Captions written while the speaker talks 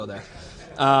there.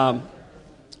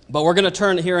 But we're going to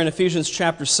turn here in Ephesians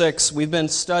chapter 6. We've been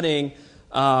studying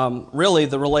really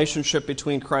the relationship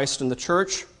between Christ and the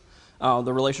church,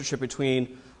 the relationship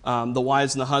between the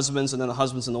wives and the husbands, and then the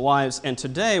husbands and the wives. And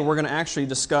today we're going to actually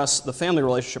discuss the family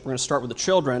relationship. We're going to start with the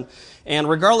children. And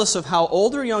regardless of how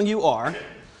old or young you are,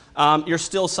 you're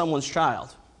still someone's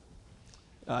child.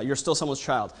 You're still someone's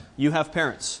child. You have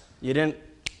parents. You didn't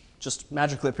just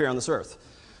magically appear on this earth.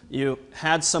 You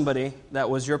had somebody that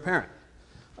was your parent.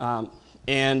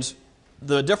 And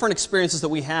the different experiences that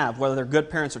we have, whether they're good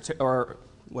parents or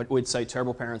what we'd say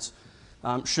terrible parents,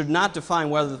 should not define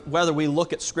whether we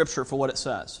look at Scripture for what it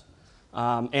says.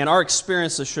 And our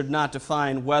experiences should not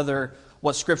define whether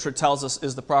what Scripture tells us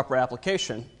is the proper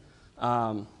application,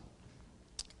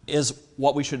 is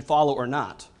what we should follow or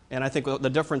not. And I think the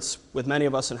difference with many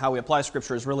of us in how we apply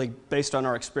Scripture is really based on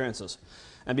our experiences.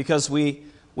 And because we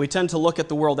tend to look at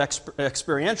the world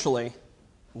experientially,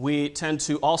 we tend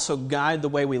to also guide the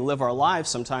way we live our lives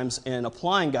sometimes in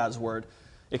applying God's Word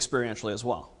experientially as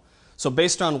well. So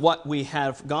based on what we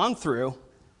have gone through,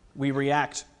 we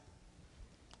react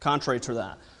contrary to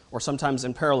that, or sometimes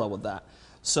in parallel with that.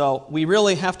 So we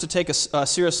really have to take a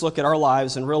serious look at our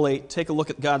lives and really take a look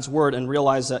at God's Word and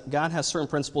realize that God has certain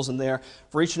principles in there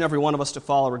for each and every one of us to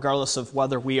follow, regardless of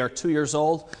whether we are 2 years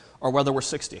old or whether we're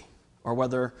 60 or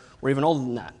whether we're even older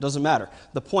than that. Doesn't matter.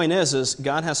 The point is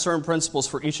God has certain principles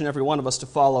for each and every one of us to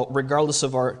follow, regardless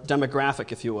of our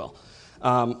demographic, if you will.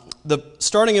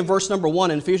 Starting in verse number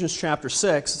 1 in Ephesians chapter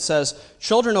 6, it says,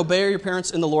 "Children, obey your parents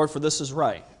in the Lord, for this is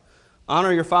right.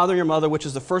 Honor your father and your mother, which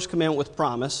is the first commandment with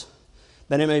promise,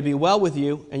 that it may be well with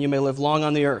you, and you may live long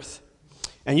on the earth.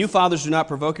 And you, fathers, do not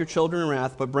provoke your children in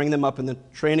wrath, but bring them up in the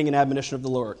training and admonition of the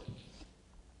Lord."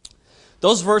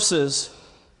 Those verses,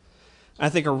 I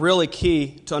think, are really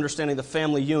key to understanding the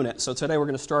family unit. So today we're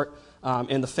going to start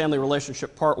in the family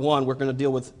relationship, part 1. We're going to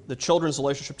deal with the children's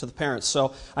relationship to the parents.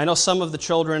 So I know some of the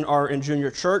children are in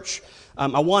junior church.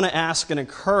 I want to ask and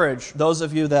encourage those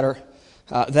of you that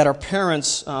are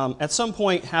parents, at some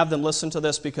point have them listen to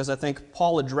this, because I think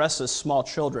Paul addresses small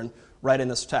children right in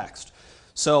this text.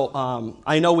 So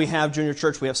I know we have junior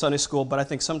church, we have Sunday school, but I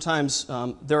think sometimes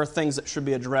there are things that should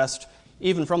be addressed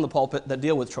even from the pulpit that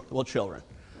deal with children.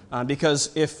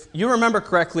 Because if you remember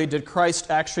correctly, did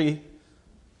Christ actually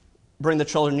bring the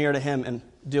children near to him and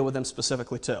deal with them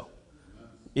specifically too?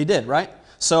 He did, right?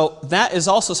 So that is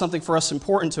also something for us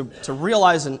important to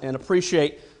realize and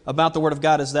appreciate about the Word of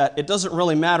God, is that it doesn't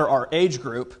really matter our age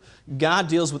group. God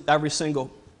deals with every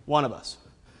single one of us,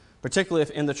 particularly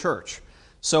if in the church.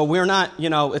 So we're not,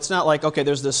 it's not like, okay,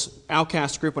 there's this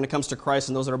outcast group when it comes to Christ,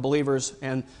 and those that are believers,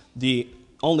 and the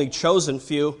only chosen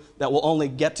few that will only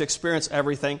get to experience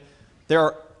everything.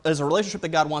 There's a relationship that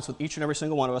God wants with each and every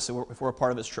single one of us if we're a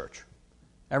part of His church.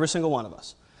 Every single one of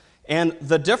us. And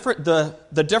the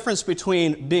difference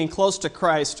between being close to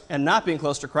Christ and not being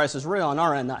close to Christ is really on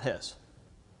our end, not His.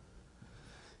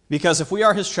 Because if we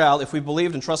are His child, if we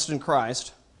believed and trusted in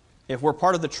Christ, if we're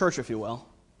part of the church, if you will,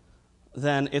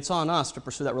 then it's on us to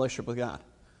pursue that relationship with God.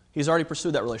 He's already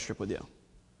pursued that relationship with you.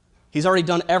 He's already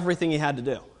done everything He had to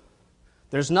do.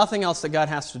 There's nothing else that God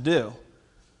has to do,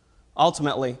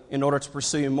 ultimately, in order to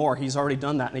pursue you more. He's already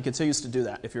done that, and He continues to do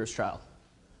that if you're His child.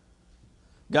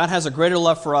 God has a greater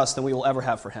love for us than we will ever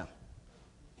have for Him.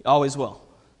 He always will.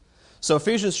 So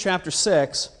Ephesians chapter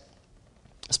 6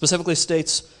 specifically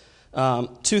states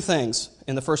two things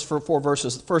in the first 4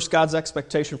 verses. First, God's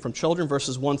expectation from children,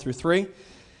 verses 1 through 3.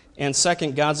 And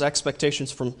second, God's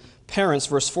expectations from parents,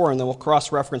 verse 4. And then we'll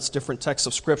cross-reference different texts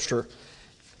of Scripture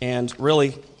and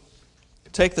really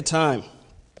take the time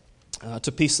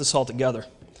to piece this all together.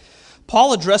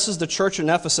 Paul addresses the church in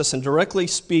Ephesus and directly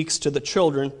speaks to the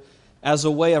children as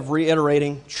a way of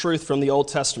reiterating truth from the Old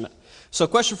Testament. So a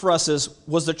question for us is,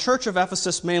 was the church of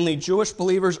Ephesus mainly Jewish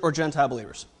believers or Gentile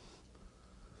believers?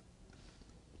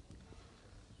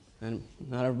 And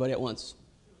not everybody at once.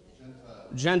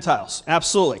 Gentiles,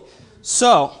 absolutely.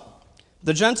 So,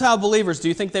 the Gentile believers, do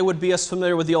you think they would be as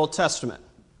familiar with the Old Testament?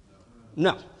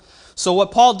 No. So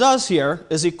what Paul does here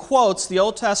is he quotes the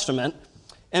Old Testament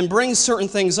and brings certain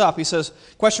things up. He says,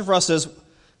 question for us is,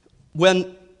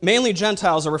 when mainly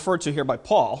Gentiles are referred to here by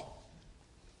Paul,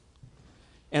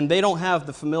 and they don't have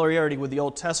the familiarity with the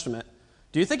Old Testament,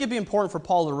 do you think it'd be important for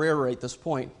Paul to reiterate this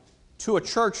point to a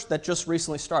church that just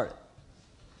recently started?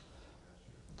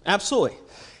 Absolutely.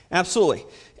 Absolutely.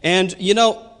 And,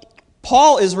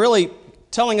 Paul is really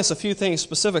telling us a few things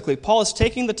specifically. Paul is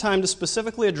taking the time to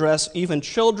specifically address even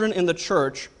children in the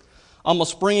church,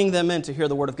 almost bringing them in to hear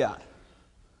the Word of God.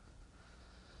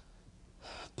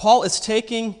 Paul is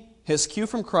taking his cue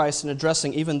from Christ and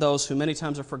addressing even those who many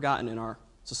times are forgotten in our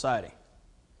society.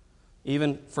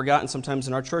 Even forgotten sometimes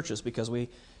in our churches because we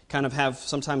kind of have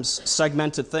sometimes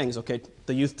segmented things. Okay,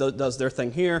 the youth does their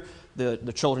thing here,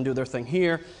 the children do their thing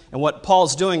here. And what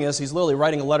Paul's doing is he's literally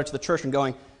writing a letter to the church and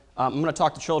going, I'm going to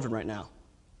talk to children right now.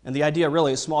 And the idea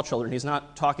really is small children. He's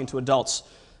not talking to adults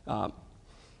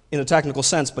in a technical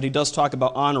sense, but he does talk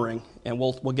about honoring, and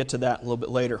we'll get to that a little bit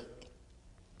later.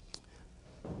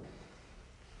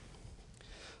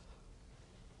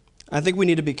 I think we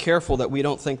need to be careful that we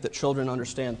don't think that children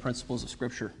understand principles of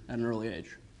Scripture at an early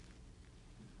age.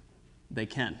 They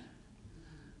can.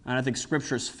 And I think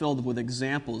Scripture is filled with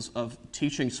examples of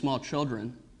teaching small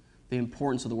children the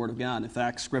importance of the Word of God. In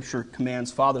fact, Scripture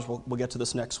commands fathers, we'll get to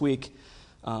this next week,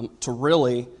 to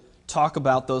really talk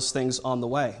about those things on the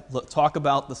way. Talk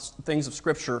about the things of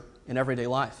Scripture in everyday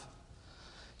life.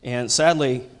 And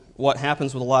sadly, what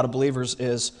happens with a lot of believers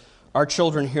is our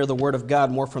children hear the Word of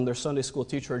God more from their Sunday school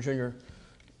teacher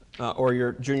or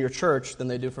your junior church than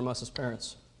they do from us as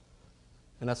parents.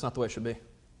 And that's not the way it should be.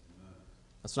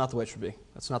 That's not the way it should be.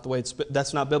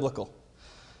 That's not biblical.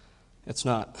 It's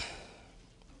not.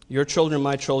 Your children,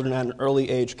 my children, at an early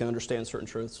age can understand certain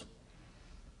truths.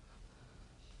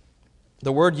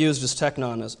 The word used is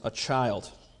teknon, as a child.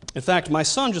 In fact, my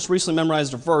son just recently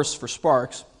memorized a verse for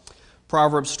Sparks,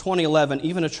 Proverbs 20:11.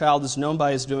 Even a child is known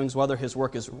by his doings, whether his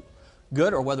work is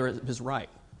good or whether it is right,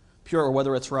 pure or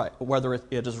whether it's right, whether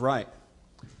it is right.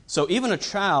 So even a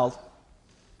child,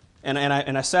 and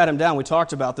I sat him down. We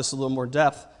talked about this a little more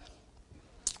depth.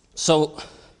 So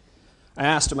I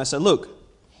asked him. I said, Luke,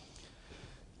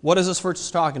 what is this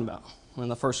verse talking about? And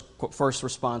the first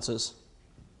response is,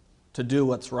 to do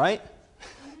what's right.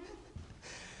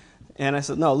 And I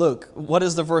said, no, Luke, what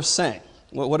is the verse saying?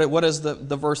 What is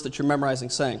the verse that you're memorizing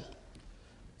saying?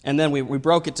 And then we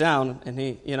broke it down, and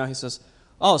he says,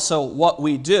 oh, so what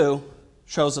we do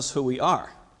shows us who we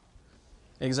are.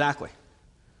 Exactly.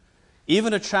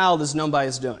 Even a child is known by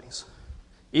his doings.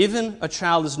 Even a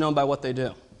child is known by what they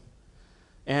do.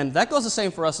 And that goes the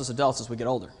same for us as adults as we get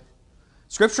older.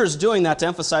 Scripture is doing that to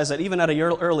emphasize that even at an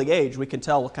early age, we can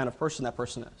tell what kind of person that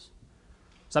person is.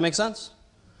 Does that make sense?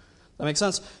 That makes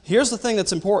sense? Here's the thing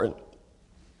that's important,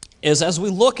 is as we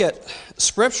look at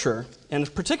Scripture,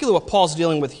 and particularly what Paul's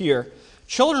dealing with here,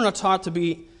 children are taught to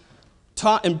be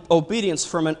taught in obedience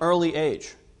from an early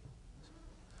age.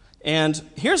 And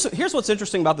here's what's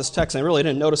interesting about this text, and I really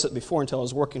didn't notice it before until I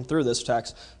was working through this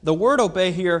text. The word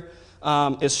obey here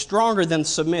is stronger than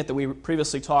submit that we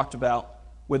previously talked about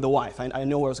with the wife. I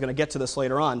knew I was going to get to this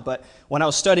later on, but when I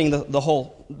was studying the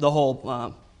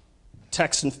whole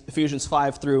text in Ephesians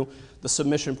 5 through the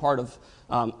submission part of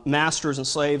masters and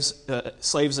slaves,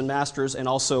 slaves and masters, and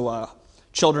also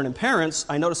children and parents,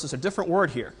 I noticed there's a different word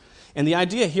here. And the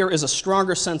idea here is a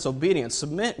stronger sense of obedience.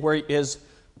 Submit is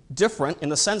different in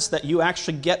the sense that you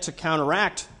actually get to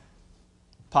counteract,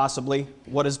 possibly,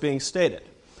 what is being stated.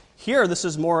 Here, this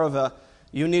is more of a,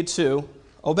 you need to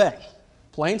obey.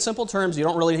 Plain, simple terms. You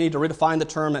don't really need to redefine the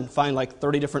term and find like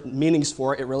 30 different meanings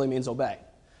for it. It really means obey.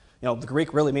 The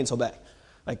Greek really means obey.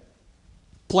 Like,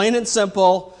 plain and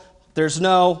simple. There's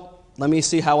no, let me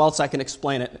see how else I can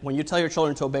explain it. When you tell your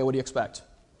children to obey, what do you expect?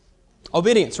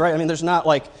 Obedience, right? I mean, there's not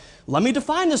like, let me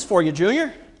define this for you,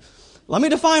 Junior. Let me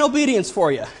define obedience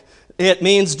for you. It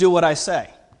means do what I say,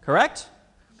 correct?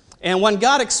 And when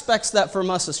God expects that from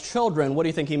us as children, what do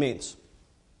you think He means?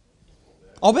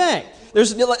 Obey.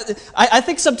 I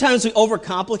think sometimes we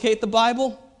overcomplicate the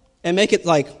Bible and make it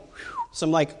like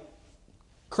some like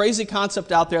crazy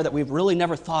concept out there that we've really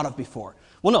never thought of before.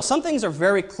 Well, no, some things are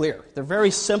very clear. They're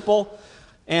very simple.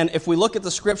 And if we look at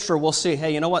the Scripture, we'll see,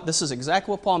 hey, you know what? This is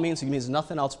exactly what Paul means. He means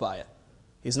nothing else by it.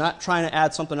 He's not trying to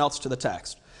add something else to the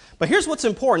text. But here's what's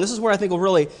important. This is where I think will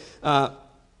really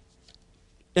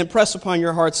impress upon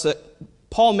your hearts that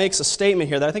Paul makes a statement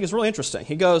here that I think is really interesting.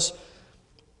 He goes,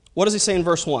 what does he say in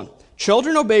verse 1?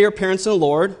 Children, obey your parents in the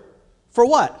Lord for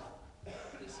what?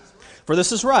 For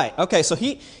this is right. Okay, so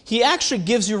he actually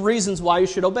gives you reasons why you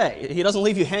should obey. He doesn't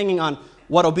leave you hanging on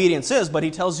what obedience is, but he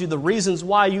tells you the reasons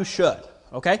why you should.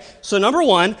 Okay? So number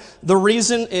one, the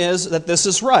reason is that this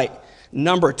is right.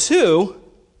 Number two,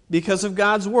 because of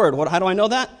God's word. How do I know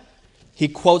that? He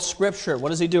quotes Scripture. What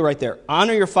does he do right there?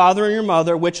 Honor your father and your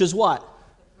mother, which is what?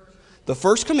 The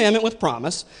first commandment with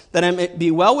promise, that it may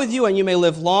be well with you and you may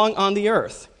live long on the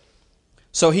earth.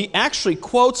 So he actually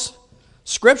quotes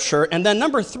Scripture. And then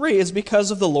number three is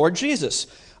because of the Lord Jesus.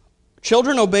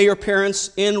 Children, obey your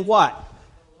parents in what?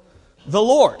 The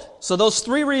Lord. So those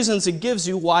three reasons it gives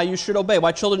you why you should obey,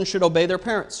 why children should obey their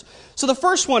parents. So the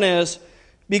first one is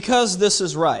because this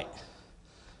is right.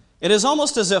 It is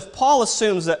almost as if Paul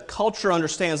assumes that culture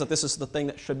understands that this is the thing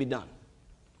that should be done.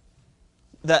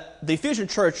 that the Ephesian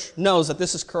church knows that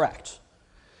this is correct.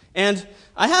 And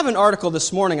I have an article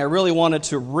this morning I really wanted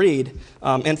to read.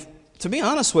 And to be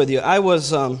honest with you, I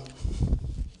was...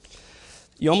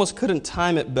 you almost couldn't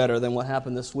time it better than what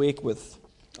happened this week with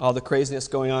all the craziness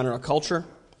going on in our culture.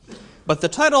 But the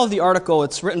title of the article,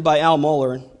 it's written by Al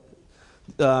Mohler.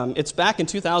 It's back in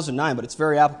 2009, but it's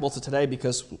very applicable to today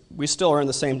because we still are in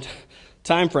the same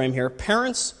time frame here.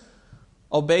 Parents,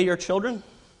 obey your children.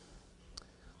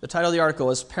 The title of the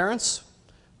article is Parents,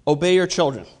 Obey Your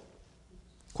Children?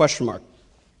 Question mark.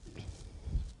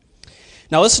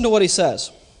 Now listen to what he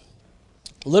says.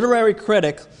 Literary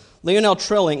critic Lionel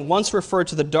Trilling once referred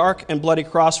to the dark and bloody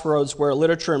crossroads where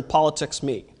literature and politics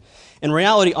meet. In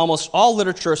reality, almost all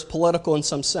literature is political in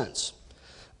some sense.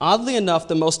 Oddly enough,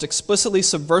 the most explicitly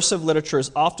subversive literature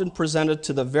is often presented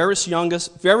to the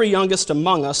very youngest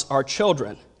among us, our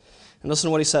children. And listen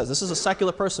to what he says. This is a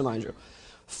secular person, mind you.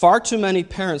 Far too many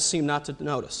parents seem not to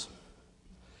notice.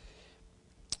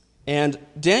 And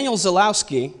Daniel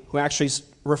Zalowski, who actually is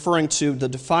referring to the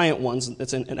Defiant Ones,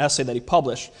 it's an essay that he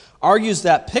published, argues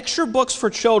that picture books for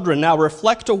children now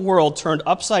reflect a world turned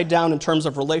upside down in terms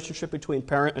of relationship between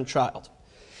parent and child.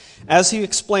 As he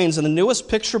explains, in the newest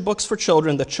picture books for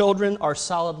children, the children are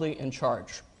solidly in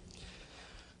charge.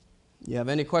 You have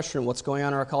any question what's going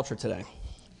on in our culture today?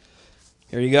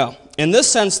 Here you go. In this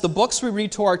sense, the books we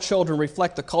read to our children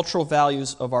reflect the cultural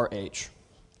values of our age.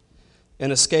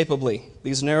 Inescapably,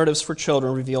 these narratives for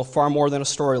children reveal far more than a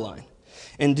storyline.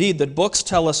 Indeed, the books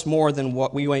tell us more than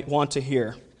what we want to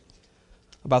hear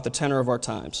about the tenor of our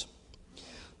times.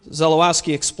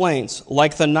 Zalowski explains,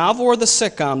 like the novel or the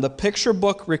sitcom, the picture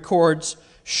book records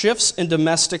shifts in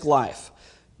domestic life.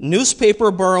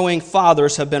 Newspaper-burrowing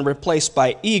fathers have been replaced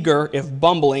by eager, if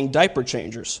bumbling, diaper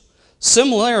changers.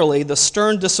 Similarly, the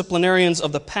stern disciplinarians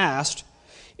of the past,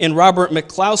 in Robert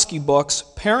McCloskey books,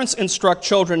 Parents Instruct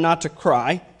Children Not to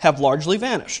Cry, have largely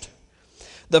vanished.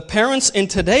 The parents in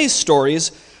today's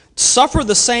stories suffer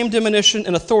the same diminution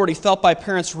in authority felt by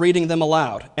parents reading them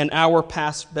aloud, an hour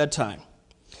past bedtime.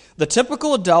 The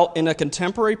typical adult in a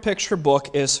contemporary picture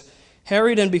book is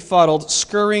harried and befuddled,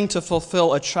 scurrying to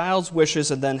fulfill a child's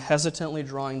wishes and then hesitantly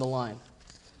drawing the line.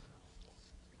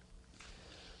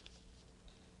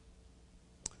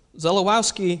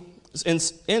 Zalowski's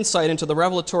insight into the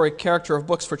revelatory character of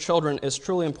books for children is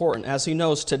truly important. As he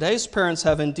knows, today's parents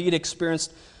have indeed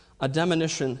experienced a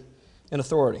diminution in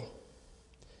authority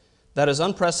that is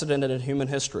unprecedented in human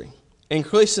history.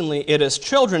 Increasingly, it is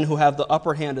children who have the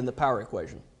upper hand in the power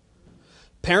equation.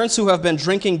 Parents who have been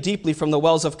drinking deeply from the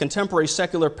wells of contemporary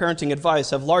secular parenting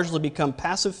advice have largely become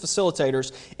passive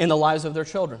facilitators in the lives of their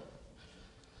children.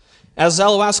 As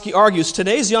Zalowski argues,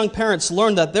 today's young parents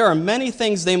learn that there are many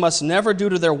things they must never do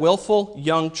to their willful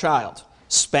young child.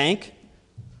 Spank,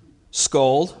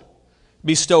 scold,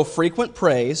 bestow frequent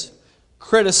praise,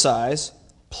 criticize,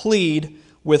 plead,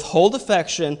 withhold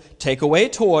affection, take away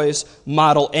toys,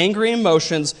 model angry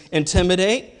emotions,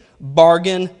 intimidate,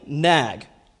 bargain, nag.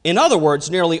 In other words,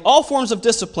 nearly all forms of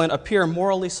discipline appear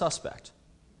morally suspect.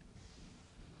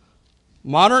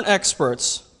 Modern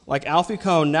experts like Alfie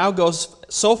Kohn now goes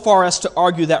so far as to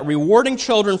argue that rewarding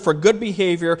children for good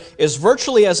behavior is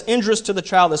virtually as injurious to the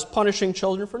child as punishing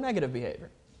children for negative behavior.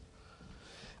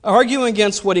 Arguing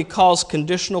against what he calls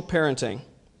conditional parenting,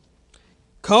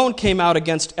 Kohn came out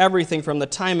against everything from the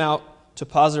timeout to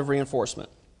positive reinforcement.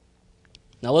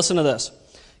 Now listen to this.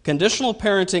 Conditional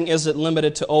parenting isn't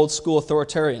limited to old school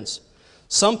authoritarians.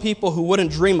 Some people who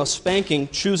wouldn't dream of spanking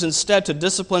choose instead to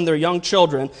discipline their young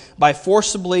children by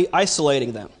forcibly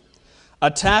isolating them, a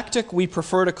tactic we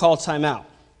prefer to call timeout.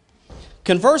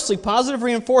 Conversely, positive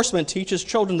reinforcement teaches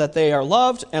children that they are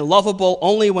loved and lovable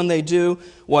only when they do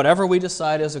whatever we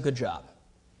decide is a good job.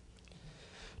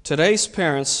 Today's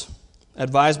parents,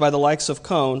 advised by the likes of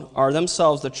Kohn, are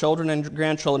themselves the children and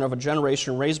grandchildren of a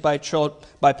generation raised by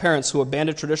parents who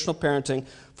abandoned traditional parenting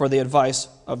for the advice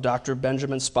of Dr.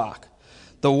 Benjamin Spock.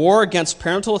 The war against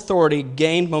parental authority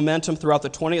gained momentum throughout the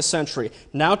 20th century.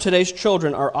 Now today's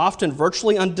children are often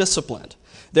virtually undisciplined.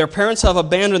 Their parents have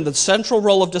abandoned the central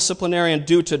role of disciplinarian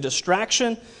due to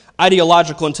distraction,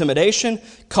 ideological intimidation,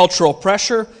 cultural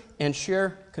pressure, and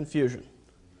sheer confusion.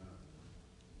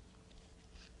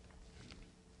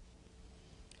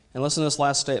 And listen to this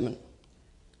last statement.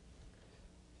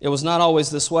 It was not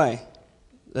always this way.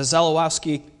 As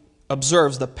Zalowski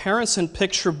observes, the parents in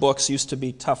picture books used to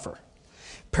be tougher.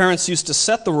 Parents used to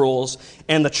set the rules,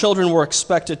 and the children were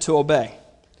expected to obey.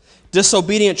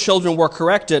 Disobedient children were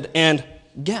corrected and,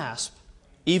 gasp,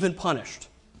 even punished.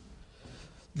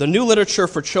 The new literature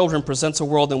for children presents a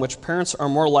world in which parents are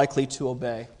more likely to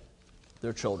obey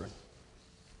their children.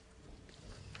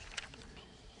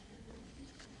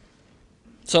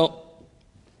 So,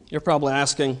 you're probably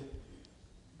asking,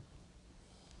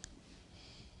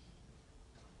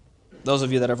 those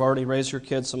of you that have already raised your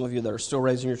kids, some of you that are still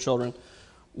raising your children,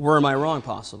 where am I wrong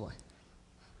possibly?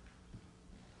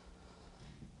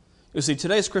 You see,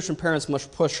 today's Christian parents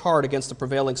must push hard against the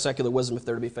prevailing secular wisdom if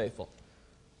they're to be faithful.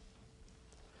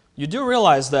 You do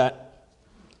realize that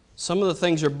some of the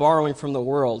things you're borrowing from the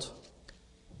world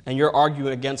and you're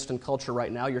arguing against in culture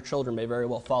right now, your children may very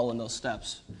well follow in those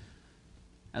steps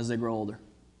as they grow older.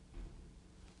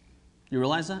 You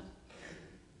realize that?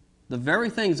 The very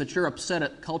things that you're upset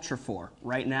at culture for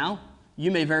right now,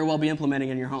 you may very well be implementing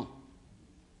in your home.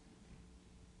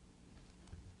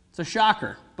 It's a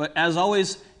shocker, but as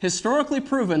always, historically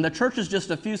proven, the church is just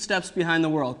a few steps behind the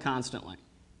world constantly.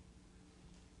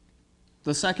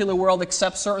 The secular world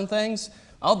accepts certain things.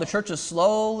 Oh, the church is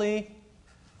slowly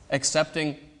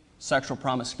accepting sexual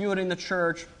promiscuity in the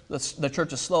church. The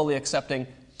church is slowly accepting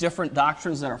different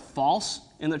doctrines that are false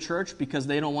in the church because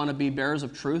they don't want to be bearers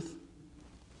of truth.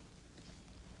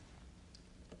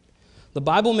 The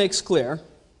Bible makes clear,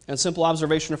 and simple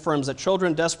observation affirms, that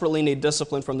children desperately need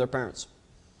discipline from their parents.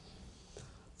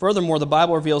 Furthermore, the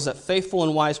Bible reveals that faithful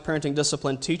and wise parenting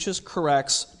discipline teaches,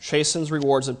 corrects, chastens,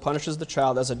 rewards, and punishes the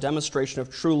child as a demonstration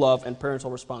of true love and parental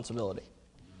responsibility.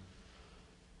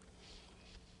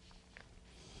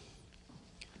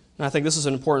 And I think this is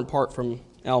an important part from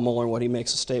Al Mohler when he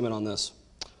makes a statement on this.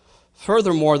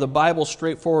 Furthermore, the Bible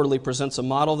straightforwardly presents a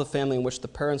model of the family in which the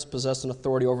parents possess an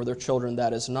authority over their children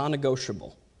that is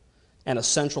non-negotiable and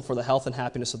essential for the health and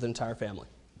happiness of the entire family.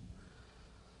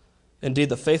 Indeed,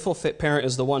 the faithful parent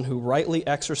is the one who rightly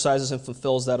exercises and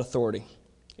fulfills that authority.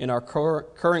 In our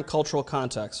current cultural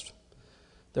context,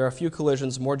 there are few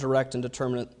collisions more direct and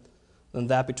determinate than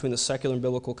that between the secular and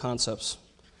biblical concepts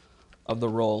of the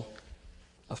role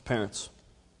of parents.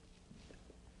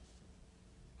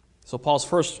 So Paul's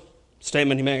first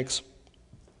statement he makes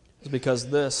is because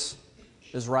this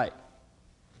is right.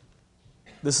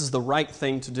 This is the right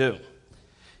thing to do.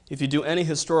 If you do any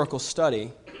historical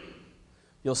study,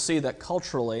 you'll see that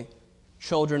culturally,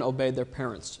 children obeyed their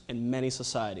parents in many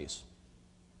societies.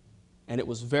 And it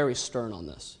was very stern on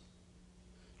this.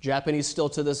 Japanese still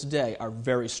to this day are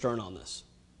very stern on this.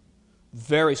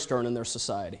 Very stern in their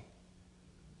society.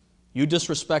 You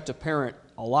disrespect a parent,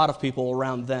 a lot of people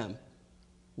around them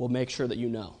will make sure that you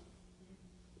know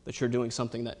that you're doing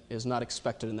something that is not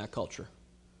expected in that culture.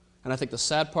 And I think the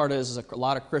sad part is that a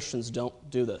lot of Christians don't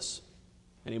do this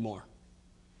anymore.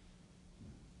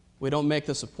 We don't make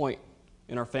this a point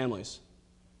in our families.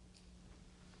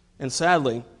 And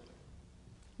sadly,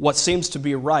 what seems to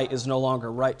be right is no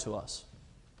longer right to us.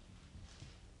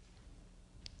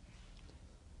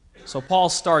 So Paul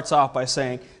starts off by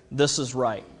saying, this is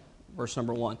right, verse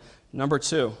number 1. Number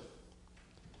 2,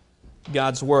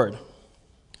 God's Word.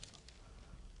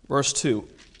 Verse 2,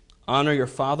 honor your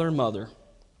father and mother,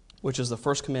 which is the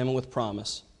first commandment with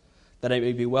promise, that it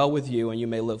may be well with you and you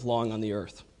may live long on the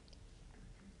earth.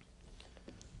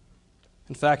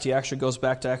 In fact, he actually goes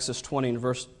back to Exodus 20 and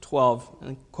verse 12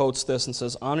 and quotes this and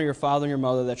says, honor your father and your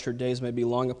mother that your days may be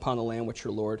long upon the land which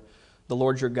the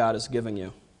Lord your God is giving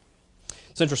you.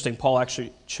 It's interesting, Paul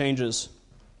actually changes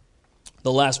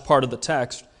the last part of the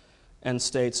text and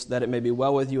states that it may be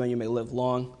well with you and you may live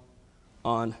long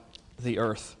on the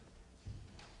earth.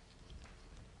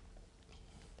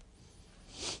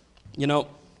 You know,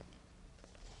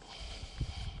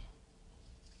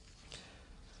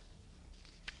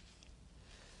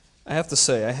 I have to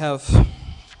say, I have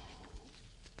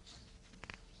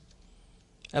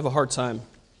a hard time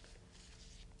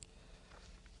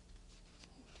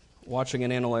watching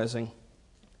and analyzing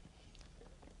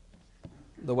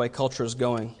the way culture is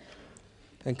going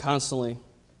and constantly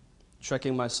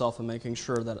checking myself and making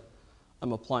sure that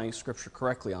I'm applying Scripture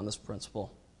correctly on this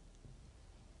principle.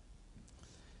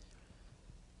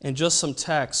 And just some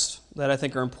texts that I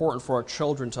think are important for our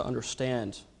children to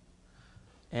understand.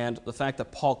 And the fact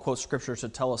that Paul quotes Scripture to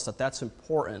tell us that that's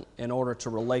important in order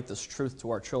to relate this truth to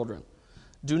our children.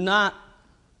 Do not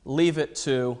leave it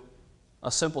to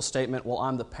a simple statement, well,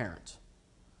 I'm the parent.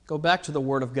 Go back to the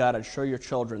Word of God and show your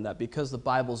children that because the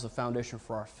Bible is the foundation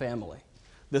for our family,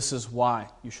 this is why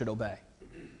you should obey.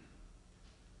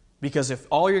 Because if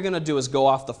all you're going to do is go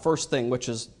off the first thing, which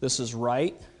is this is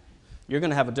right, you're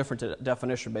going to have a different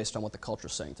definition based on what the culture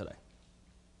is saying today.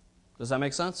 Does that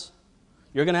make sense?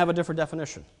 You're going to have a different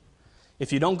definition.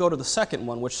 If you don't go to the second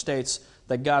one, which states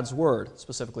that God's Word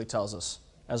specifically tells us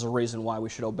as a reason why we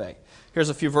should obey. Here's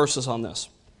a few verses on this.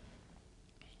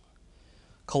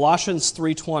 Colossians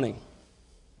 3:20.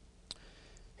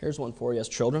 Here's one for you as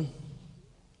children.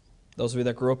 Those of you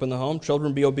that grew up in the home,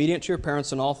 children, be obedient to your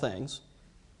parents in all things,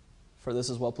 for this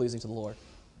is well-pleasing to the Lord.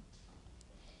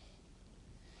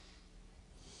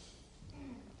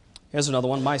 Here's another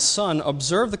one. My son,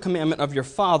 observe the commandment of your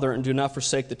father and do not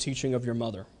forsake the teaching of your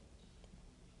mother.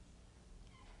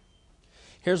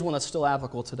 Here's one that's still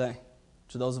applicable today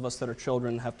to those of us that are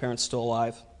children and have parents still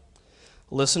alive.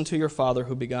 Listen to your father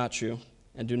who begot you,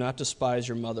 and do not despise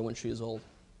your mother when she is old.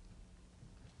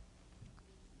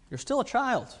 You're still a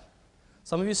child.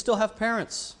 Some of you still have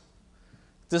parents.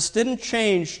 This didn't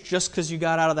change just because you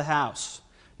got out of the house.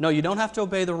 No, you don't have to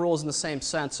obey the rules in the same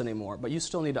sense anymore, but you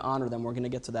still need to honor them. We're going to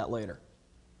get to that later.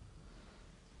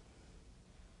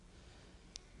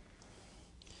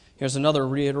 Here's another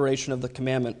reiteration of the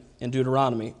commandment in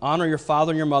Deuteronomy. Honor your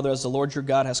father and your mother as the Lord your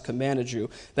God has commanded you,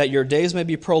 that your days may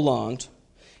be prolonged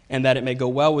and that it may go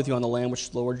well with you on the land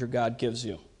which the Lord your God gives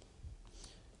you.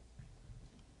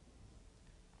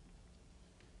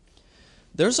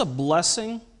 There's a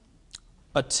blessing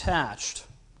attached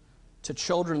to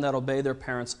children that obey their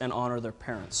parents and honor their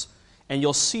parents. And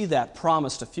you'll see that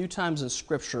promised a few times in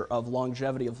Scripture of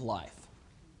longevity of life.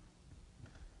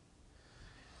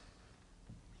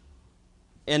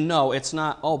 And no, it's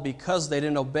not, because they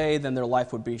didn't obey, then their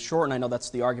life would be short. And I know that's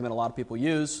the argument a lot of people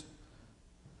use.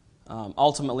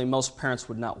 Ultimately, most parents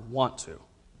would not want to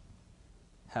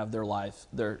have their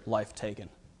life taken.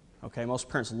 Okay, most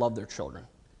parents love their children.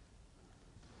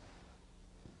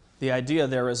 The idea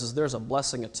there is there's a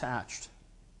blessing attached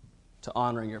to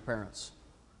honoring your parents.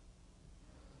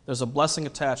 There's a blessing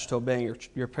attached to obeying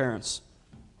your parents.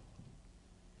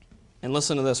 And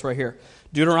listen to this right here.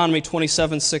 Deuteronomy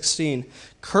 27:16.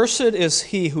 Cursed is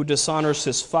he who dishonors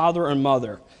his father and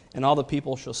mother, and all the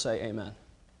people shall say amen.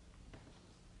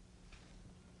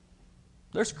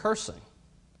 There's cursing.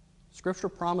 Scripture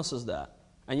promises that.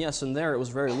 And yes, in there it was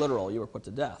very literal. You were put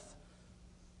to death.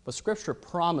 But Scripture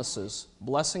promises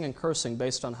blessing and cursing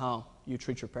based on how you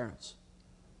treat your parents.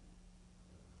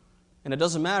 And it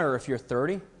doesn't matter if you're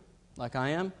 30, like I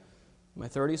am, in my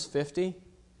 30s, 50,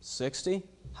 60,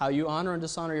 how you honor and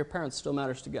dishonor your parents still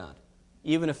matters to God,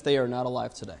 even if they are not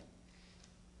alive today.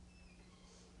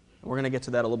 And we're going to get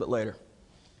to that a little bit later.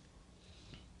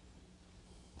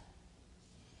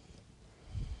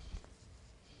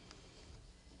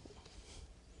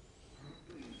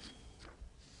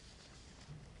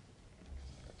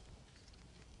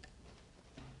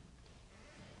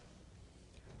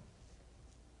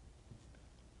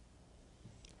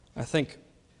 I think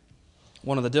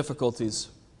one of the difficulties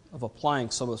of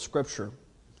applying some of the Scripture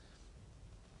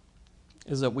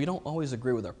is that we don't always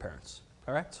agree with our parents,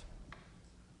 correct?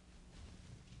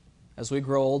 As we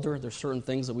grow older, there's certain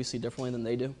things that we see differently than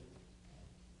they do.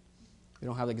 We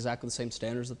don't have exactly the same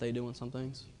standards that they do on some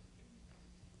things.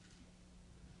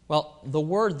 Well, the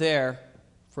word there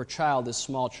for child is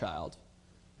small child.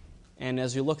 And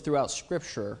as you look throughout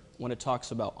Scripture, when it talks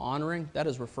about honoring, that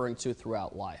is referring to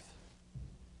throughout life.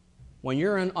 When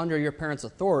you're under your parents'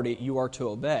 authority, you are to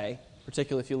obey,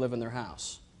 particularly if you live in their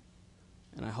house.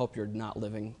 And I hope you're not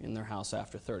living in their house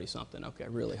after 30-something. Okay, I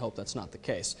really hope that's not the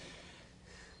case.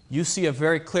 You see a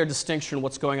very clear distinction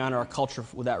what's going on in our culture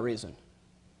with that reason.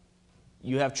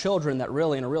 You have children that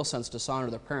really, in a real sense, dishonor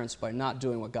their parents by not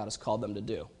doing what God has called them to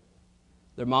do.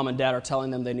 Their mom and dad are telling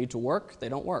them they need to work. They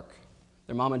don't work.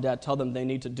 Their mom and dad tell them they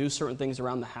need to do certain things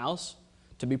around the house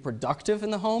to be productive in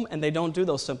the home, and they don't do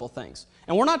those simple things.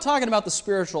 And we're not talking about the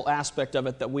spiritual aspect of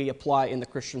it that we apply in the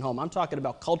Christian home. I'm talking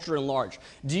about culture in large.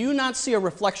 Do you not see a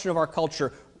reflection of our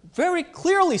culture very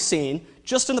clearly seen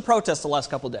just in the protests the last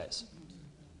couple of days?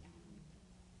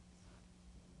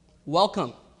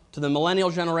 Welcome to the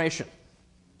millennial generation.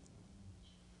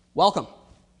 Welcome.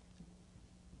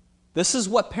 This is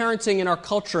what parenting in our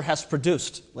culture has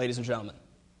produced, ladies and gentlemen.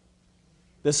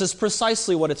 This is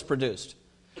precisely what it's produced.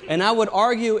 And I would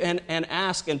argue and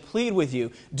ask and plead with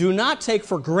you, do not take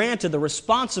for granted the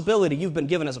responsibility you've been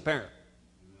given as a parent.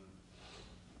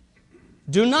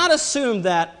 Do not assume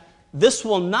that this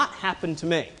will not happen to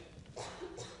me.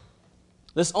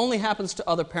 This only happens to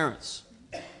other parents.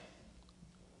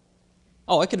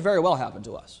 Oh, it could very well happen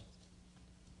to us.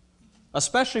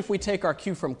 Especially if we take our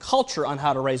cue from culture on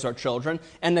how to raise our children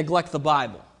and neglect the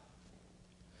Bible.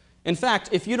 In fact,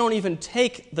 if you don't even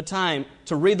take the time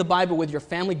to read the Bible with your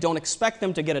family, don't expect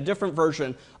them to get a different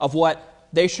version of what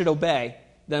they should obey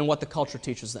than what the culture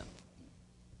teaches them.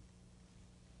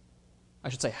 I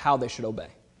should say how they should obey.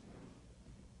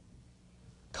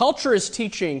 Culture is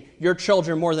teaching your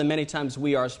children more than many times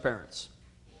we are as parents.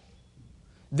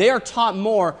 They are taught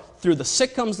more through the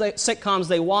sitcoms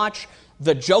they watch,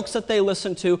 the jokes that they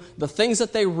listen to, the things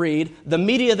that they read, the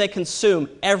media they consume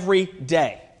every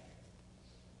day.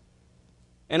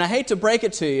 And I hate to break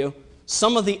it to you,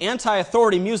 some of the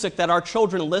anti-authority music that our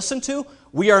children listen to,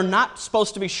 we are not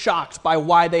supposed to be shocked by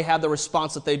why they have the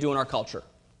response that they do in our culture.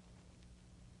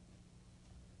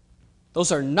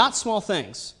 Those are not small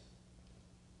things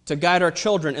to guide our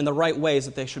children in the right ways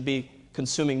that they should be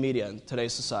consuming media in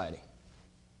today's society.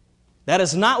 That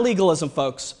is not legalism,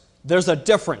 folks. There's a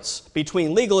difference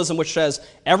between legalism, which says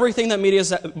everything that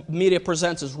media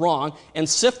presents is wrong, and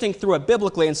sifting through it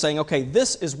biblically and saying, okay,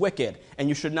 this is wicked, and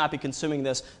you should not be consuming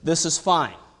this. This is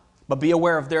fine, but be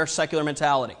aware of their secular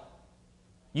mentality.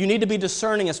 You need to be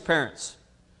discerning as parents.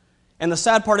 And the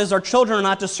sad part is our children are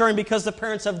not discerning because the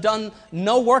parents have done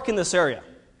no work in this area.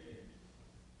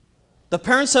 The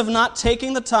parents have not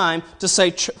taken the time to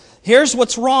say, here's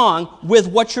what's wrong with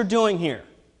what you're doing here.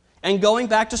 And going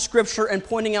back to Scripture and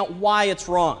pointing out why it's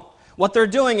wrong. What they're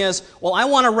doing is, well, I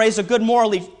want to raise a good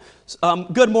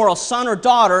moral son or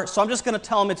daughter, so I'm just going to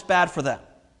tell them it's bad for them.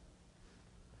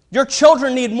 Your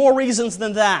children need more reasons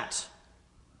than that.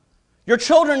 Your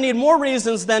children need more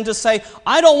reasons than to say,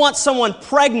 I don't want someone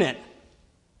pregnant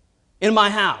in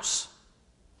my house.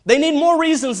 They need more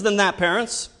reasons than that,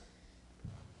 parents.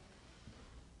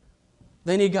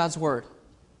 They need God's Word.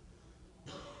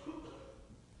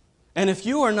 And if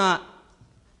you are not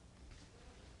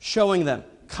showing them,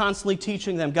 constantly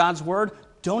teaching them God's Word,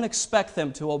 don't expect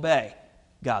them to obey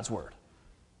God's Word.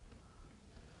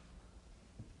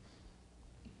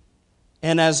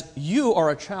 And as you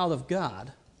are a child of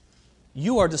God,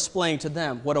 you are displaying to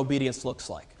them what obedience looks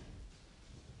like.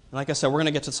 And like I said, we're going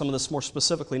to get to some of this more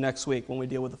specifically next week when we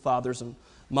deal with the fathers and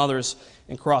mothers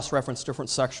and cross-reference different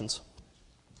sections.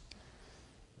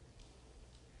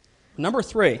 Number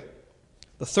 3,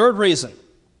 the third reason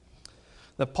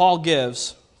that Paul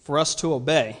gives for us to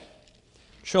obey,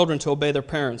 children to obey their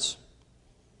parents.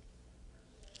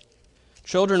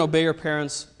 Children, obey your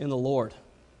parents in the Lord,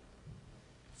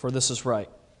 for this is right.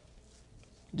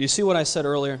 Do you see what I said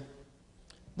earlier?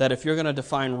 That if you're going to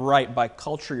define right by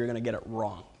culture, you're going to get it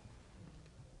wrong.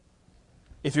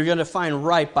 If you're going to define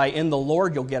right by in the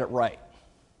Lord, you'll get it right.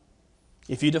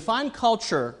 If you define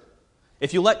culture,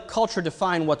 if you let culture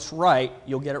define what's right,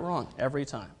 you'll get it wrong every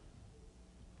time.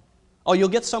 Oh, you'll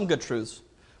get some good truths,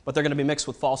 but they're going to be mixed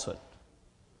with falsehood.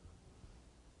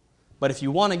 But if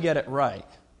you want to get it right,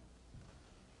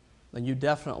 then you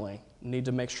definitely need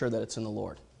to make sure that it's in the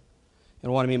Lord.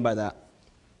 And what do I mean by that?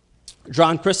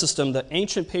 John Chrysostom, the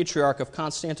ancient patriarch of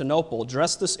Constantinople,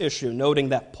 addressed this issue, noting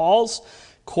that Paul's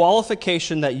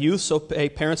qualification that youths obey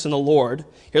parents in the Lord,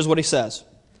 here's what he says.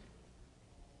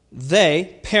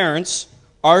 They, parents,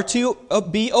 are to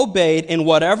be obeyed in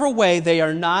whatever way they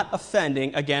are not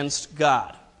offending against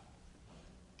God.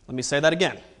 Let me say that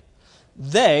again.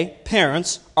 They,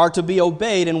 parents, are to be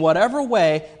obeyed in whatever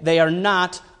way they are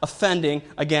not offending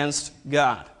against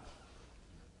God.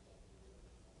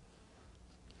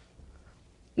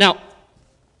 Now,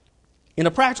 in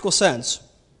a practical sense,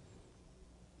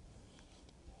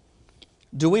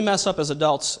 do we mess up as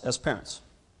adults as parents?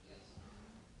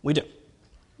 We do.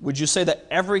 Would you say that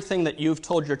everything that you've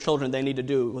told your children they need to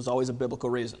do was always a biblical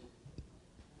reason?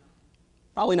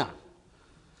 Probably not.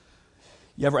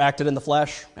 You ever acted in the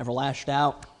flesh? Ever lashed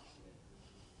out?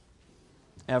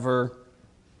 Ever,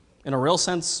 in a real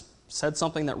sense, said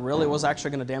something that really was actually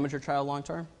going to damage your child long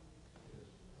term?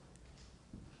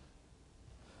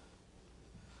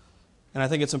 And I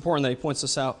think it's important that he points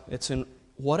this out. It's in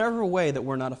whatever way that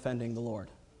we're not offending the Lord.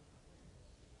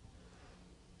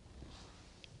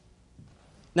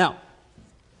 Now,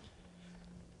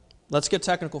 let's get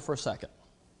technical for a second.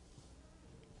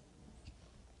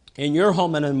 In your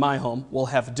home and in my home, we'll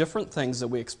have different things that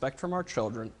we expect from our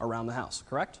children around the house,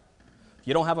 correct? If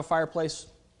you don't have a fireplace,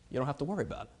 you don't have to worry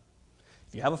about it.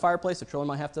 If you have a fireplace, the children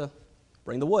might have to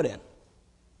bring the wood in.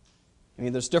 I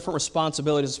mean, there's different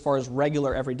responsibilities as far as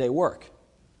regular, everyday work.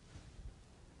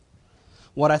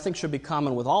 What I think should be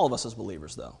common with all of us as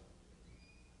believers, though,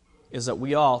 is that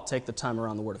we all take the time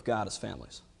around the Word of God as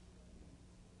families.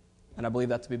 And I believe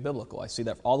that to be biblical. I see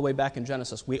that all the way back in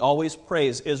Genesis. We always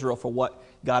praise Israel for what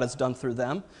God has done through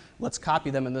them. Let's copy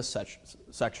them in this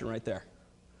section right there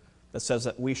that says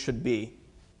that we should be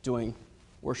doing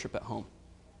worship at home.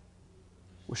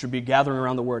 We should be gathering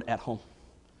around the Word at home.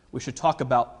 We should talk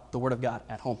about the Word of God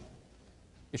at home.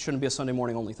 It shouldn't be a Sunday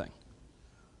morning only thing.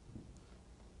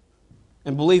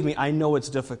 And believe me, I know it's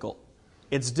difficult.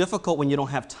 It's difficult when you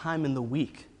don't have time in the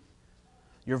week.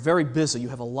 You're very busy. You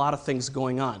have a lot of things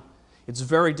going on. It's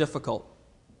very difficult,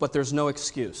 but there's no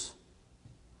excuse.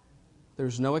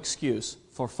 There's no excuse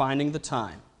for finding the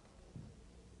time.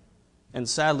 And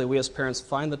sadly, we as parents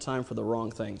find the time for the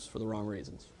wrong things, for the wrong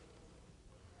reasons.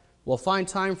 We'll find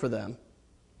time for them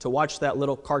to watch that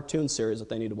little cartoon series that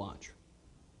they need to watch.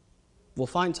 We'll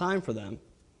find time for them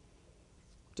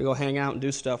to go hang out and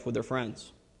do stuff with their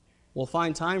friends. We'll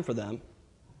find time for them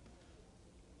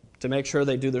to make sure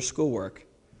they do their schoolwork.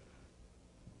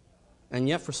 And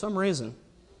yet, for some reason,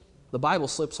 the Bible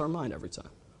slips our mind every time.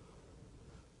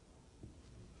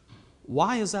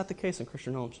 Why is that the case in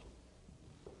Christian homes?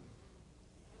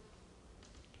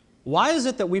 Why is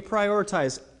it that we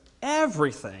prioritize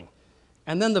everything,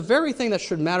 and then the very thing that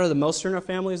should matter the most in our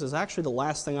families is actually the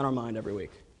last thing on our mind every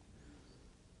week?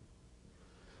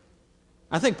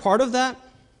 I think part of that,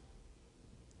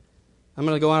 I'm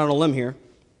going to go out on a limb here,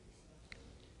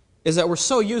 is that we're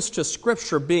so used to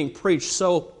Scripture being preached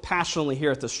so passionately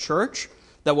here at this church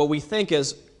that what we think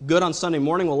is good on Sunday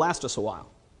morning will last us a while.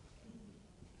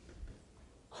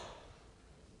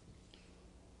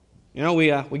 You know,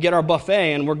 we get our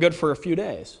buffet and we're good for a few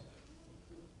days.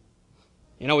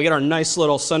 You know, we get our nice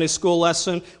little Sunday school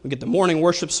lesson, we get the morning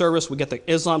worship service, we get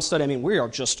the Islam study. I mean, we are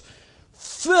just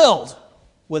filled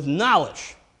with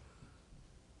knowledge.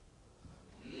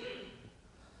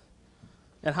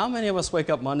 And how many of us wake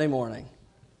up Monday morning,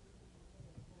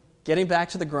 getting back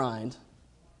to the grind,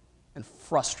 and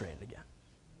frustrated again?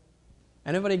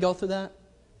 Anybody go through that?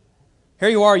 Here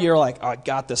you are, you're like, oh, I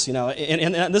got this, you know.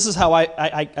 And this is how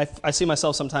I see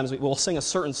myself sometimes. We'll sing a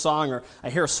certain song, or I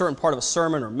hear a certain part of a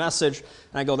sermon or message,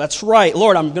 and I go, that's right,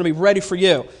 Lord, I'm going to be ready for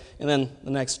you. And then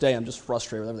the next day, I'm just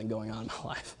frustrated with everything going on in my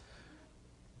life.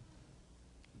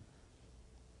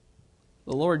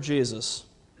 The Lord Jesus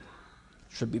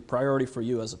should be priority for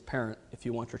you as a parent if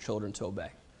you want your children to obey.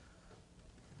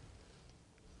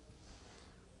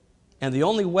 And the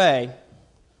only way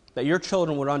that your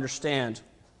children would understand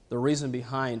the reason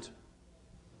behind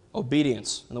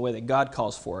obedience and the way that God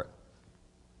calls for it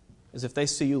is if they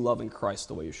see you loving Christ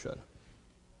the way you should.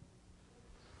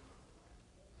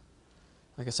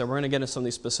 Like I said, we're going to get into some of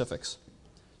these specifics.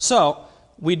 So,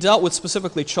 we dealt with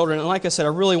specifically children, and like I said, I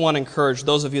really want to encourage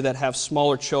those of you that have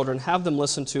smaller children, have them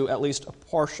listen to at least a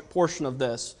portion of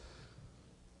this.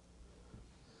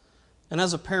 And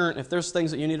as a parent, if there's things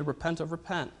that you need to repent of,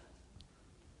 repent.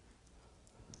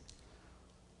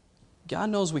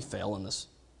 God knows we fail in this.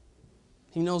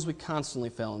 He knows we constantly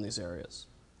fail in these areas.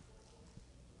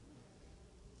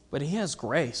 But He has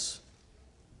grace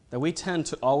that we tend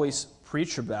to always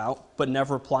preach about, but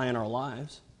never apply in our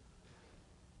lives.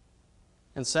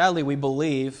 And sadly, we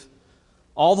believe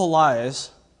all the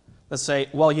lies that say,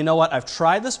 well, you know what, I've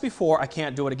tried this before, I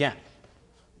can't do it again.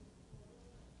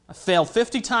 I failed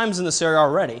 50 times in this area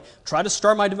already. Tried to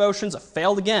start my devotions, I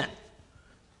failed again.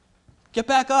 Get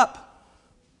back up.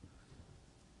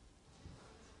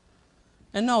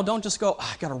 And no, don't just go,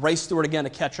 I've got to race through it again to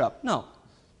catch up. No.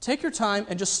 Take your time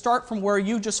and just start from where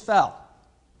you just fell.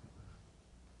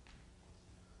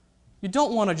 You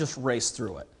don't want to just race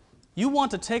through it. You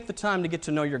want to take the time to get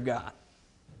to know your God.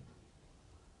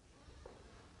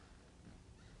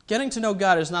 Getting to know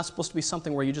God is not supposed to be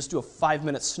something where you just do a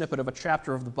 5-minute snippet of a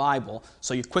chapter of the Bible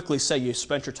so you quickly say you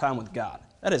spent your time with God.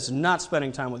 That is not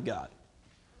spending time with God.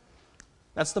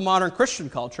 That's the modern Christian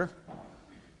culture.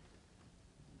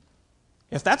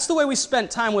 If that's the way we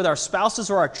spend time with our spouses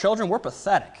or our children, we're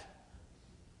pathetic.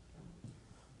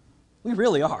 We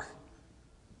really are.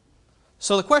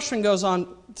 So the question goes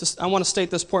on, I want to state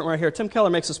this point right here. Tim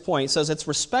Keller makes this point. He says, it's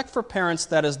respect for parents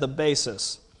that is the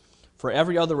basis for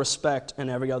every other respect and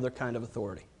every other kind of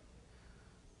authority.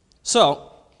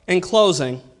 So, in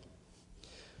closing,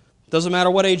 doesn't matter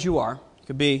what age you are. It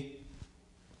could be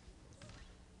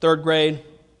 3rd grade,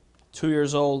 2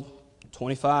 years old,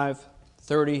 25,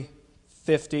 30,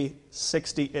 50,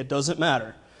 60, it doesn't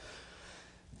matter.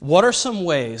 What are some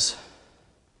ways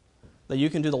that you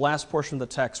can do the last portion of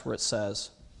the text where it says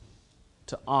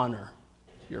to honor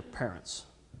your parents?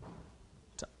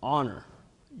 To honor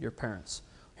your parents.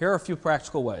 Here are a few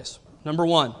practical ways. Number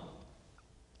 1,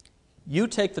 you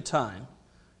take the time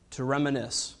to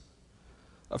reminisce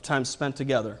of time spent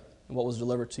together and what was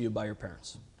delivered to you by your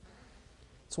parents.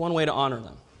 It's one way to honor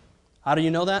them. How do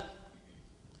you know that?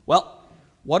 Well,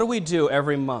 what do we do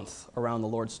every month around the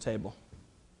Lord's table?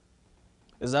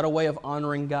 Is that a way of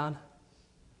honoring God?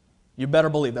 You better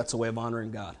believe that's a way of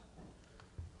honoring God.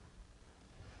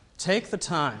 Take the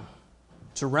time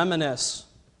to reminisce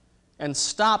and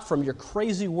stop from your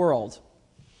crazy world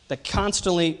that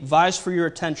constantly vies for your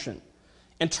attention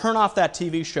and turn off that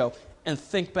TV show and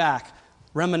think back,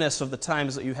 reminisce of the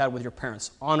times that you had with your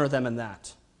parents. Honor them in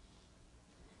that.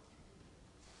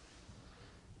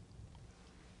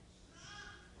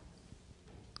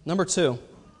 Number 2,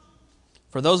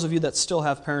 for those of you that still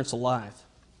have parents alive,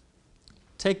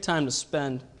 take time to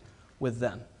spend with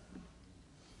them.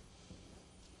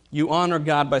 You honor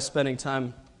God by spending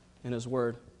time in His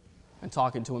Word. and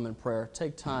talking to them in prayer.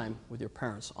 Take time with your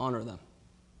parents. Honor them.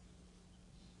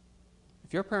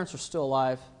 If your parents are still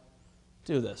alive,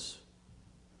 do this.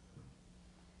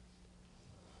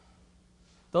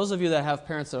 Those of you that have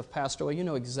parents that have passed away, you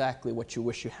know exactly what you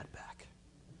wish you had back.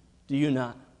 Do you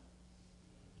not?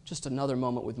 Just another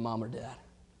moment with mom or dad.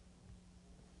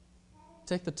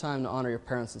 Take the time to honor your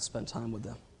parents and spend time with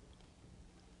them.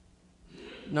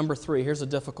 Number 3, here's a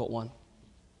difficult one.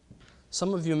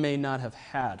 Some of you may not have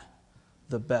had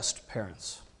the best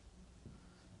parents.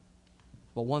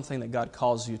 But one thing that God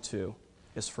calls you to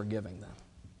is forgiving them.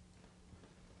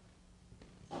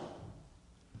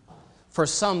 For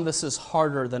some, this is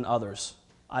harder than others.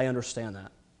 I understand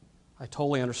that. I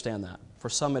totally understand that. For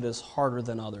some, it is harder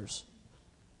than others.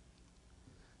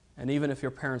 And even if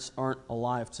your parents aren't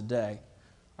alive today,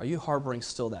 are you harboring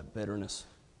still that bitterness?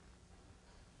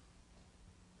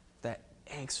 That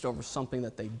angst over something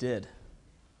that they did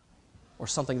or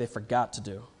something they forgot to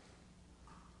do?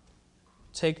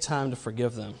 Take time to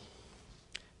forgive them.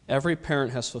 Every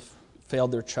parent has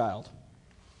failed their child.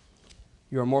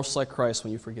 You are most like Christ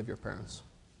when you forgive your parents.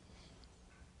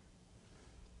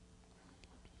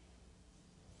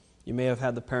 You may have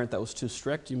had the parent that was too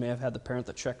strict. You may have had the parent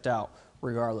that checked out.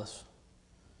 Regardless,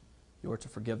 you are to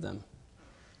forgive them.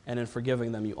 And in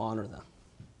forgiving them, you honor them.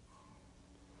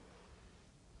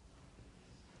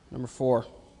 Number 4.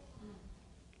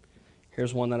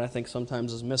 Here's one that I think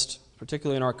sometimes is missed,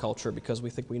 particularly in our culture, because we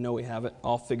think we know we have it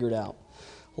all figured out.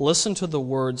 Listen to the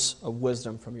words of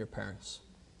wisdom from your parents.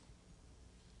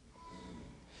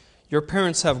 Your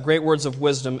parents have great words of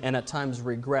wisdom and at times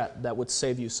regret that would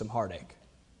save you some heartache.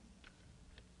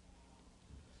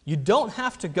 You don't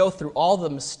have to go through all the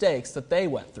mistakes that they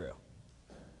went through.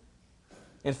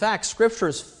 In fact, Scripture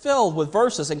is filled with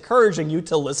verses encouraging you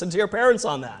to listen to your parents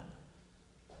on that,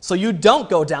 so you don't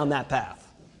go down that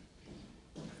path.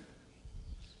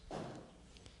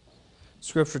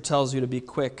 Scripture tells you to be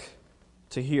quick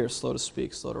to hear, slow to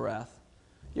speak, slow to wrath.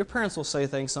 Your parents will say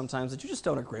things sometimes that you just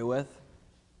don't agree with,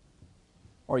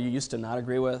 or you used to not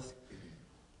agree with.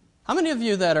 How many of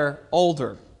you that are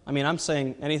older, I mean, I'm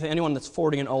saying anyone that's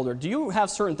 40 and older, do you have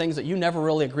certain things that you never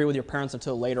really agree with your parents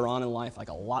until later on in life, like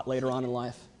a lot later on in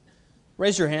life?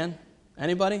 Raise your hand.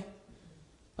 Anybody?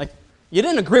 Like, you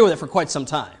didn't agree with it for quite some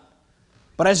time.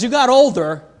 But as you got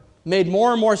older, it made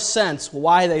more and more sense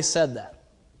why they said that.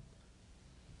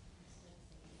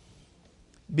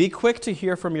 Be quick to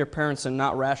hear from your parents and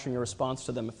not rash in your response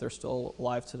to them if they're still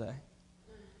alive today.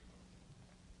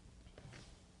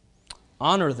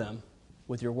 Honor them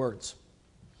with your words.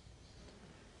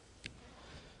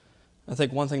 I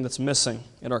think one thing that's missing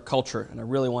in our culture, and I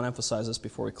really want to emphasize this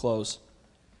before we close,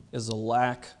 is the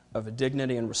lack of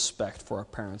dignity and respect for our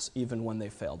parents, even when they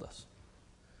failed us.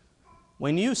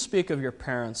 When you speak of your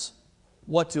parents,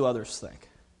 what do others think?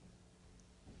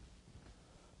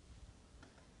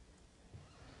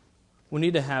 We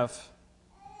need to have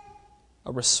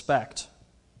a respect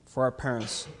for our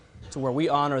parents to where we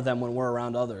honor them when we're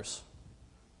around others.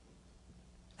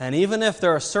 And even if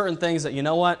there are certain things that, you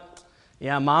know what,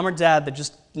 yeah, mom or dad that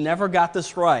just never got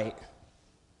this right,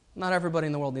 not everybody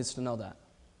in the world needs to know that.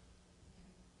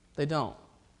 They don't.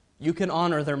 You can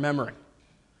honor their memory.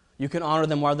 You can honor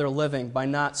them while they're living by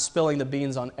not spilling the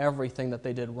beans on everything that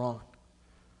they did wrong.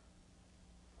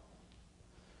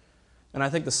 And I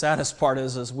think the saddest part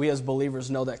is we as believers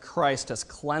know that Christ has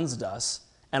cleansed us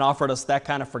and offered us that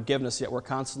kind of forgiveness, yet we're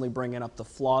constantly bringing up the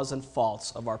flaws and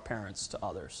faults of our parents to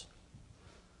others.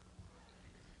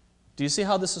 Do you see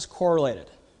how this is correlated?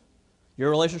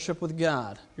 Your relationship with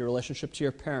God, your relationship to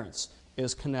your parents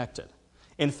is connected.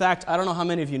 In fact, I don't know how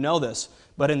many of you know this,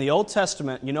 but in the Old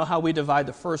Testament, you know how we divide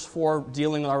the first 4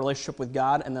 dealing with our relationship with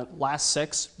God and the last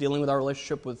 6 dealing with our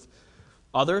relationship with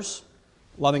others?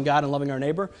 Loving God and loving our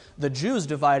neighbor. The Jews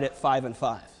divide it 5 and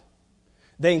 5.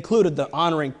 They included the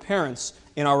honoring parents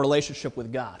in our relationship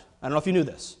with God. I don't know if you knew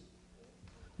this.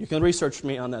 You can research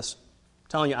me on this. I'm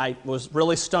telling you, I was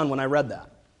really stunned when I read that.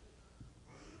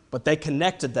 But they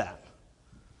connected that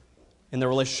in their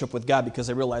relationship with God because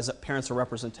they realized that parents are a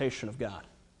representation of God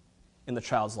in the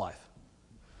child's life.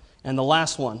 And the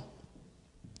last one,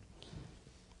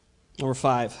 number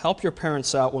 5, help your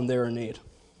parents out when they're in need.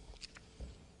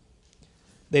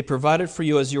 They provided for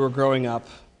you as you were growing up.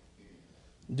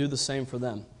 Do the same for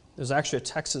them. There's actually a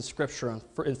text in Scripture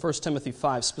in 1 Timothy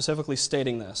 5 specifically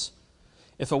stating this.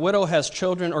 If a widow has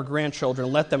children or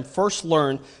grandchildren, let them first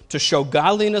learn to show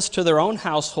godliness to their own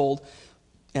household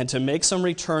and to make some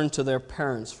return to their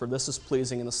parents, for this is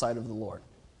pleasing in the sight of the Lord.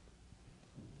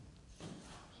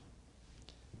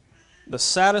 The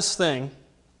saddest thing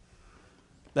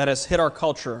that has hit our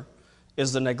culture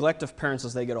is the neglect of parents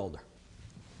as they get older.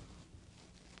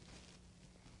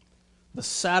 The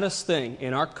saddest thing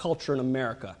in our culture in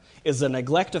America is the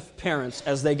neglect of parents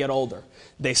as they get older.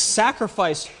 They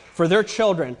sacrifice for their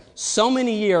children so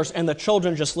many years, and the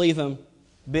children just leave them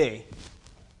be.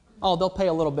 Oh, they'll pay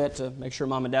a little bit to make sure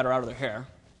mom and dad are out of their hair.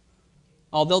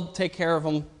 Oh, they'll take care of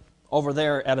them over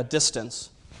there at a distance.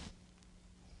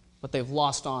 But they've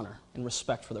lost honor and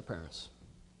respect for their parents.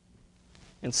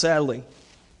 And sadly,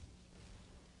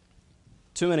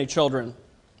 too many children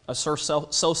are so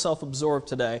self-absorbed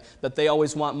today that they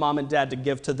always want mom and dad to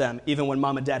give to them, even when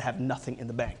mom and dad have nothing in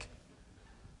the bank.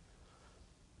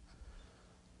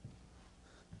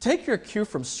 Take your cue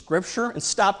from Scripture and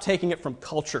stop taking it from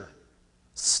culture.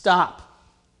 Stop.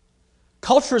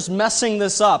 Culture's messing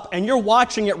this up, and you're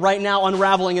watching it right now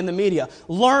unraveling in the media.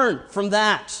 Learn from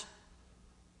that.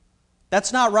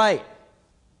 That's not right.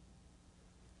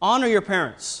 Honor your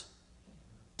parents.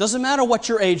 Doesn't matter what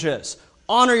your age is.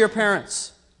 Honor your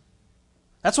parents.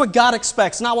 That's what God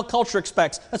expects, not what culture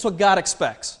expects. That's what God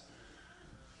expects.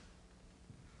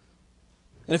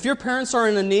 And if your parents are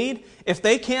in a need, if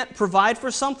they can't provide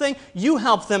for something, you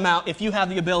help them out if you have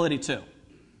the ability to.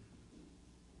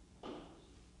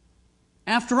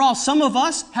 After all, some of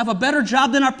us have a better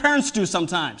job than our parents do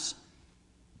sometimes.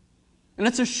 And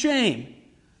it's a shame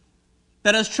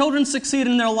that as children succeed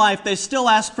in their life, they still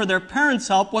ask for their parents'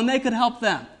 help when they could help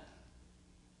them.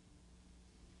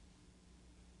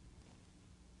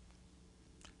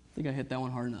 I think I hit that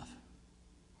one hard enough.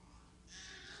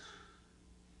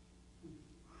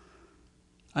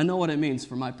 I know what it means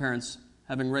for my parents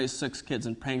having raised 6 kids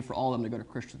and paying for all of them to go to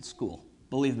Christian school.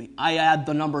 Believe me, I add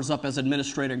the numbers up as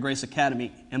administrator at Grace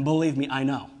Academy, and believe me, I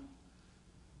know.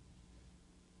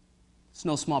 It's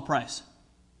no small price.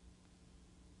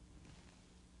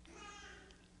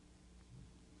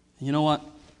 You know what?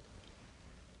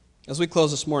 As we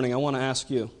close this morning, I want to ask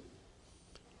you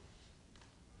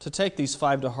to take these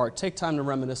 5 to heart. Take time to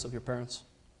reminisce of your parents.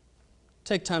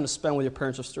 Take time to spend with your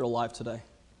parents if they're alive today.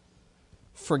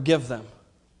 Forgive them.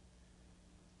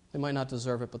 They might not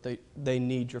deserve it, but they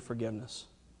need your forgiveness.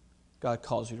 God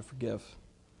calls you to forgive.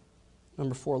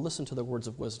 Number 4, listen to the words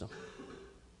of wisdom.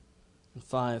 And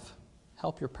 5,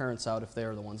 help your parents out if they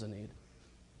are the ones in need.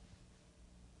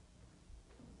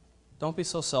 Don't be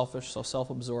so selfish, so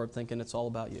self-absorbed, thinking it's all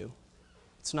about you.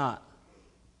 It's not.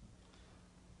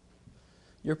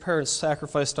 Your parents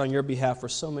sacrificed on your behalf for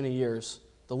so many years.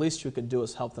 The least you could do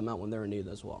is help them out when they're in need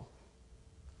as well.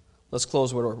 Let's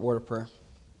close with a word of prayer.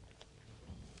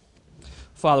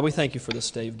 Father, we thank you for this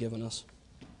day you've given us.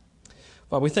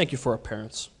 Father, we thank you for our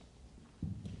parents.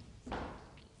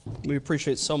 We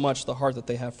appreciate so much the heart that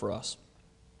they have for us.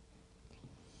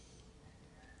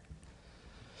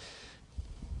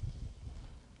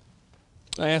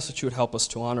 I ask that you would help us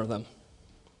to honor them.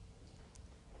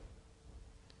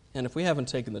 And if we haven't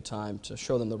taken the time to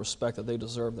show them the respect that they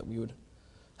deserve, that we would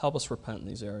help us repent in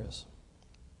these areas.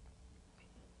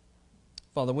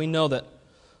 Father, we know that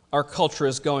our culture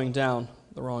is going down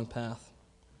the wrong path.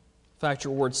 In fact,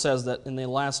 your word says that in the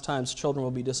last times children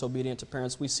will be disobedient to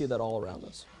parents. We see that all around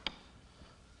us.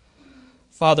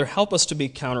 Father, help us to be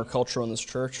countercultural in this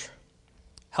church.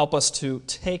 Help us to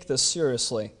take this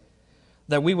seriously,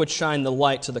 that we would shine the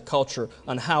light to the culture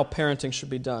on how parenting should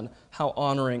be done, how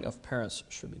honoring of parents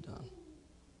should be done.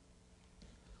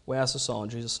 We ask this all in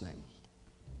Jesus' name.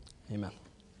 Amen.